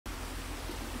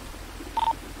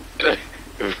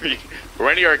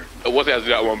Randy or what's that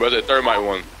got one, bro? It's a thermite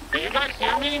one. Can you guys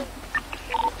hear me?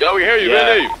 Yeah, we hear you,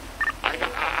 Randy.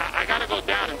 I gotta go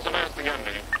down and someone has to get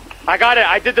me. I got it.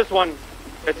 I did this one.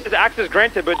 It says access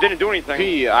granted, but it didn't do anything.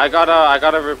 P, I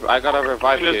gotta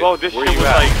revive you. Well, this Where shit you was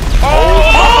at? like.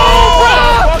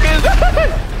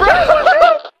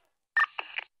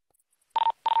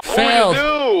 Failed.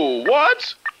 Dude,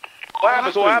 what? What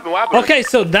happened? What happened? What happened? Okay,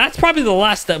 so that's probably the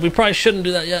last step. We probably shouldn't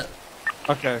do that yet.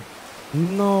 Okay.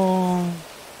 No.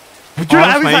 Dude,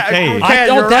 I was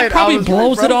like, that probably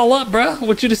blows it all up, bro.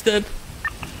 What you just did.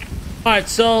 All right,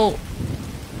 so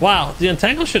wow, the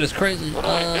entangle shit is crazy.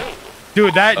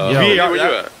 Dude, that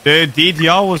VAR, the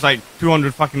DDR was like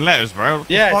 200 fucking letters, bro.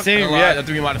 Yeah, same. Yeah, I think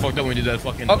we might have fucked up when we did that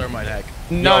fucking thermite hack.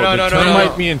 No.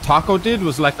 Thermite me and Taco did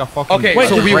was like a fucking. Okay, Wait,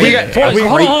 so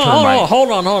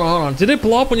hold on. Did it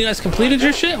blow up when you guys completed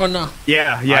your shit or no?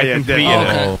 Yeah.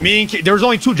 Okay. Me and there was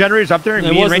only 2 generators up there, and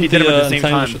me and Randy did them at the same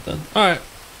time. All right.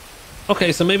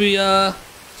 Okay, so maybe all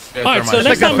right, so It's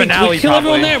next like time a finale, we kill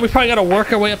everyone probably. there, we probably gotta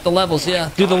work our way up the levels. Yeah,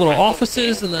 do the little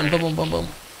offices and then boom, boom, boom, boom.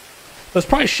 There's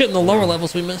probably shit in the lower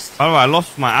levels we missed. Oh, I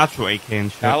lost my actual AK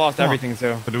and shit. I lost everything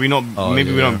too. But do we not?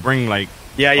 Maybe we don't bring like.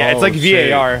 Yeah, it's like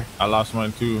VAR. I lost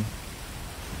mine too.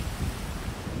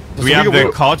 Do we have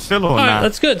the card still or All right, not?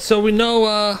 that's good. So we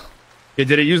know. Yeah,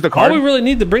 did it use the All card? we really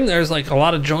need to bring there is like a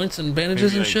lot of joints and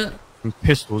bandages and shit. And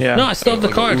pistols. Yeah. No, I still have the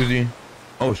card.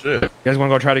 Oh shit. You guys want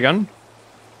to go try it again?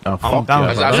 Oh, fuck. down,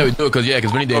 I said we do it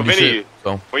because we need to do shit.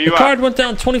 So. Where The you card at? went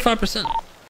down 25%.